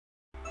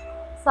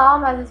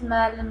Salam əziz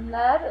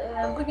müəllimlər.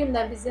 Bugün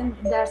də bizim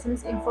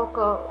dərsimiz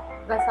İnfoko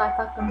vəsait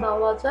haqqında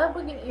olacaq.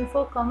 Bugün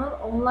İnfokonun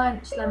onlayn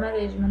işləmə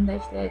rejimində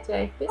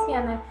işləyəcəyik biz.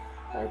 Yəni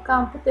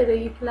kompüterə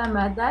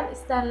yükləmədən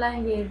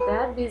istənilən yerdə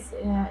biz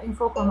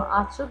İnfokonu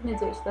açıb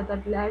necə işlədə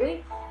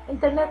bilərik?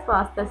 İnternet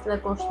vasitəsilə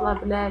qoşula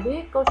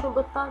bilərik.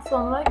 Qoşulduqdan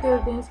sonra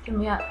gördüyünüz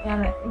kimi,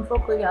 yəni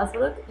İnfoko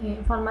yazırıq.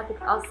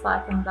 İnformatik az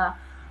saytında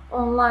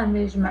onlayn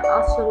rejimi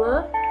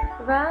açılır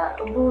və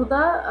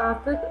burada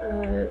artıq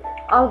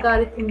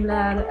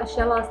alqoritmlər,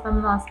 əşyalar arasında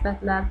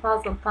münasibətlər,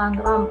 puzzle,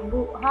 tanqram,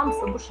 bu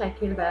hamısı bu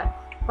şəkildə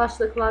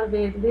başlıqlar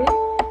verilir.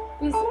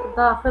 Biz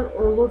daxil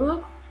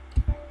oluruq,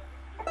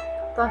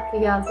 tutaq ki,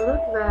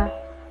 yazırıq və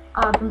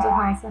ardınca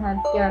hansı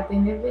hərf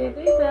gəldiyini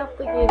veririk və yaxud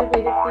da geri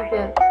verib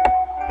digər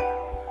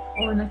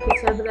oyuna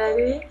keçə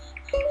bilərik.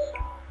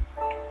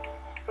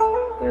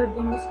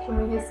 Gördüyümüz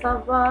kimi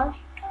hesab var.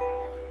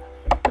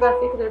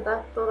 Qrafik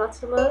redaktor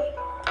açılır.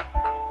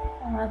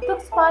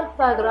 Tuxpaint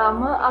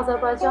proqramı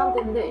Azərbaycan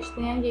dilində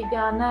işləyən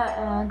yeganə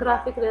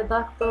qrafik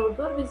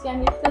redaktordur. Biz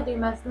yəni yüklə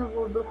düyməsini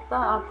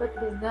vurduqda artıq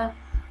bizdə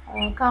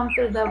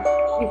kompüterdə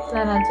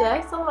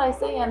yüklənəcək. Sonra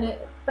isə yəni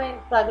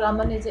Paint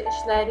proqramda necə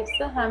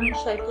işləyiriksə, həmin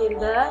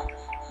şəkildə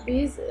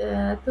biz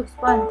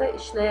Tuxpaintdə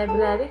işləyə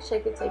bilərik,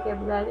 şəkil çəkə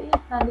bilərik.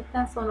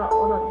 Yükləndikdən sonra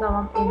onu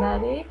davam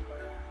edərik.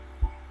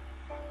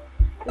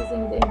 Biz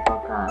indi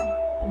Infoko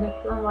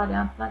elektron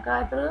variantına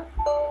qaydırıq.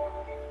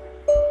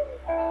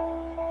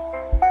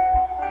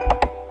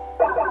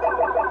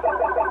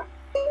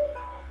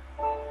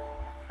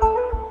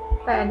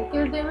 Bəli,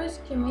 gördüyümüz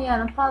kimi,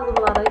 yəni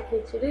puzzle'lara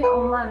keçirik.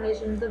 Onlayn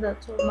rejimdə də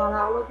çox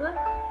maraqlıdır.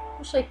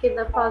 Bu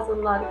şəkildə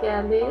puzzle'lar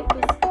gəlir.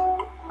 Biz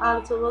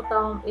ardıcılı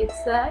davam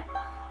etsək,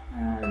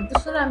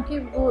 düşünürəm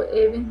ki, bu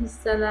evin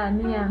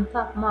hissələrini yəni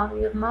tapmaq,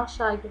 yığmaq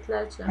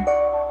şagirdlər üçün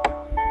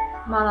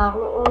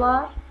maraqlı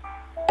olar.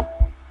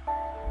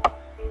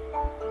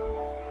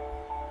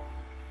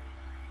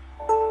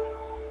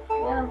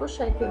 Yəni bu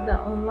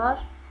şəkildə onlar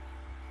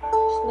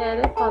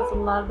işləyərək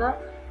puzzle'larda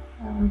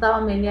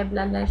davam edə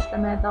bilərlər,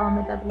 işləməyə davam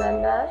edə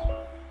bilərlər.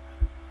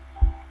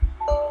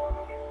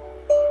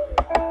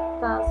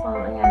 Daha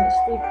sonra, yəni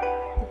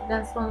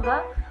işlədikdən sonra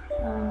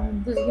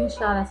düzgün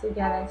işarəsi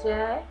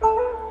gələcək.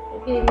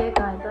 Geriyə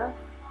qayıdaq.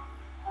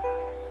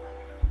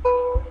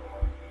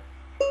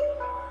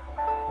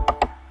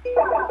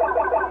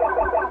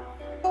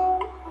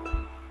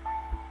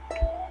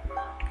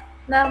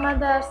 Nəğmə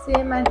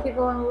dərsi, məntiq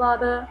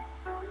oyunları.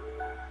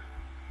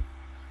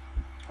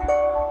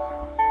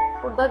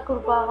 Burada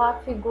qurbağa,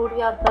 fiqur,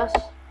 yaddaş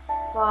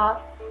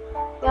var.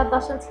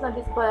 Yaddaşın içində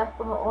biz bayaq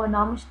bunu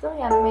oynamışdıq.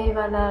 Yəni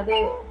meyvələri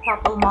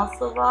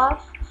tapılması var.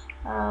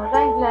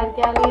 Rənglər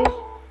gəlir.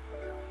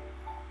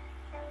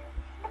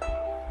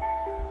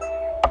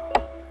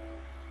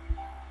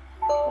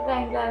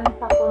 Rənglərin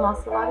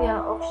tapılması var.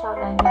 Yəni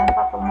oxşar rənglərin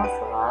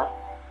tapılması var.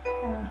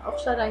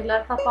 Oxşar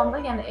rəngləri tapanda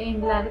yəni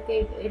eyniləri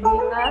qeyd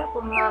edirlər.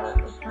 Bunları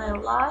etmək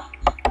olar.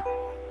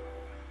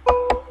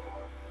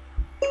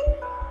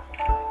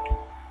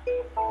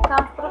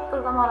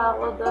 Konstruktor da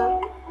maraqlıdır.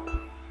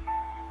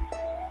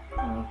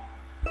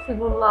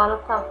 Figurları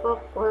tapıb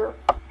qoyub.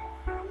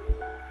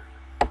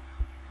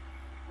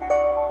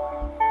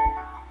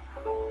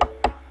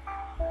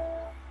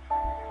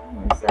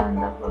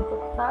 Üzərində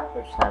vurduqda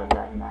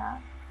düşərlərinə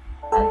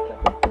hərəkət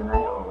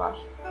etdirmək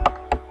olar.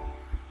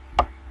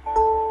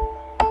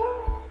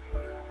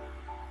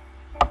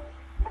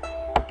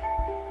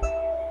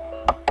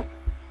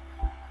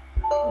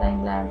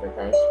 Rənglərini də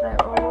dəyişmək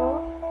olur.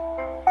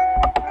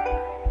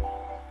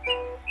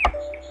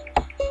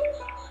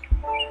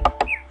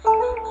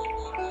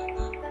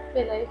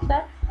 Beləliklə,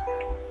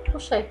 bu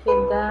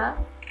şəkildə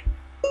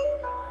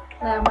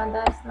nəğmə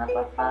dərsinə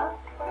baxaq.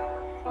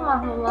 Bu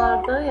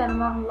mahnılardır, yəni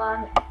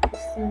mahnıların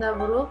üstündə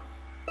vurub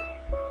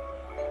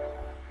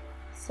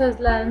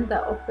sözlərini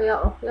də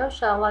oxuya-oxuya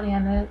uşaqlar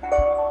yəni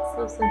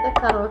sinifdə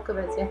karaoke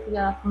vəziyyəti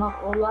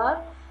yaratmaq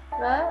olar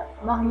və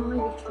mahnını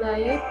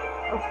yükləyib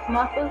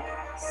oxutmaq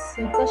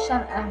sinifdə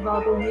şən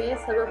əhval-ruhiyyəyə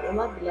səbəb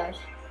ola bilər.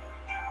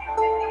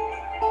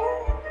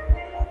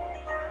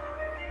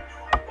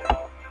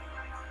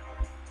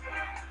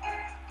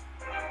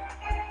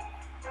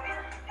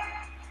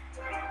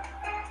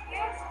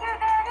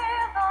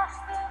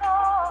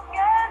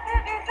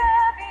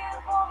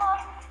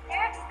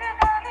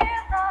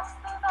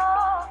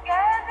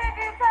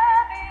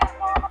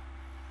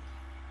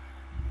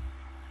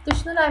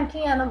 Düşünürəm ki,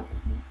 yəni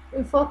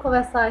İnfoko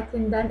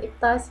vəsaitindən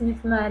ibtidai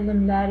sinif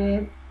müəllimləri,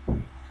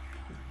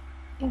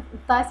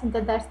 ibtidai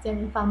sinifdə dərs deyən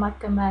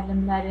informatika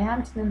müəllimləri,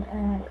 həmçinin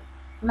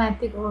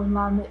məntiq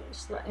oyunlarını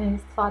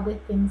istifadə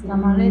etdiyimiz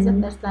zaman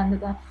riyaziyyat dərslərində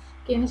də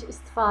geniş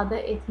istifadə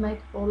etmək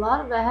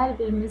olar və hər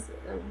birimiz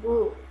bu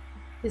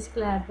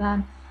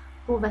disklərdən,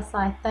 bu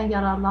vəsaitdən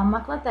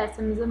yararlanmaqla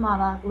dərsimizi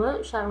maraqlı,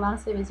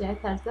 uşaqların sevəcəyi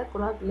tərzdə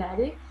qura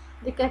bilərik.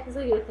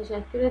 Diqqətinizə görə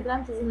təşəkkür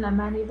edirəm. Sizinlə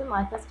mən idim,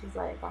 Aytac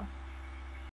Rzayeva.